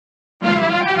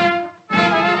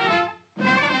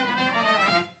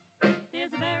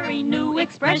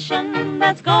expression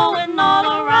that's going all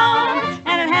around,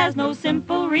 and it has no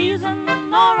simple reason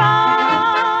or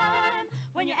rhyme.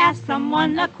 When you ask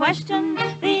someone a question,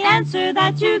 the answer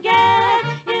that you get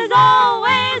is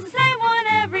always the same one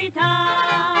every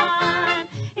time.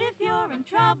 If you're in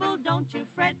trouble, don't you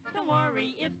fret, don't worry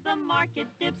if the market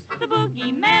dips. The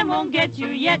boogeyman won't get you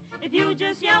yet if you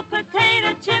just yell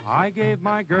potato chips. I gave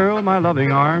my girl my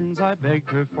loving arms, I begged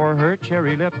her for her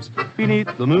cherry lips.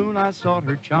 Beneath the moon I sought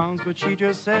her charms, but she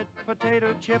just said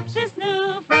potato chips. This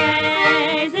new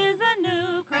phrase is a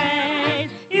new craze,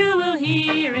 you will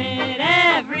hear it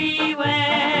everywhere.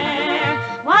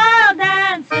 While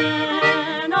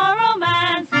dancing or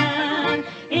romancing,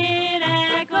 it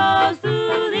echoes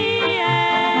through the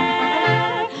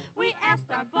air. We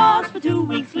asked our boss for 2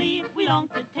 weeks leave, we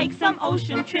longed to take some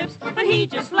ocean trips, but he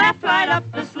just laughed right up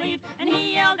the sleeve and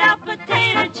he yelled out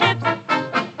potato chips.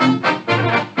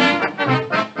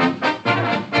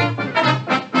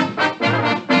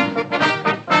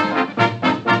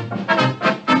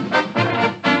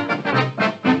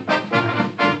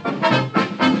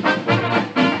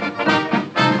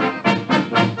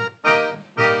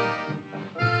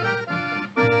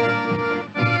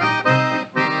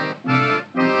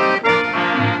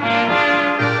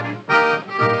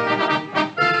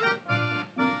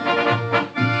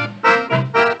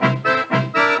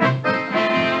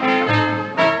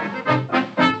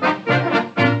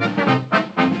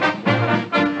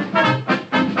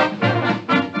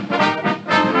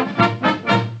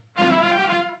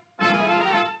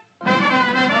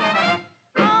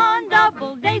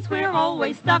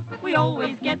 We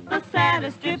always get the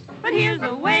saddest trips, but here's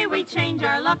a way we change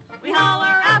our luck. We holler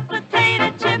out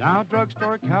potato chips. Now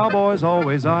drugstore cowboys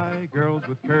always eye girls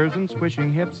with curves and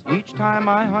swishing hips. Each time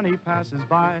my honey passes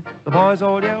by, the boys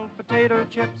all yell potato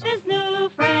chips. This new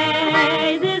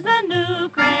phrase is a new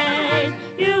craze,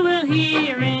 you will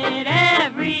hear it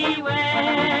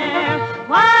everywhere.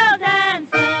 While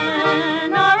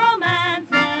dancing or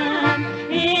romancing,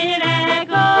 it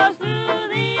echoes through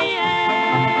the air.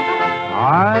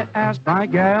 I asked my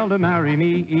gal to marry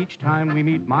me. Each time we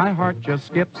meet, my heart just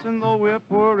skips. And though we're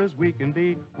poor as we can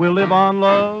be, we'll live on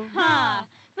love.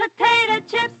 Potato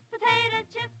chips, potato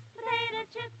chips, potato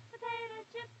chips.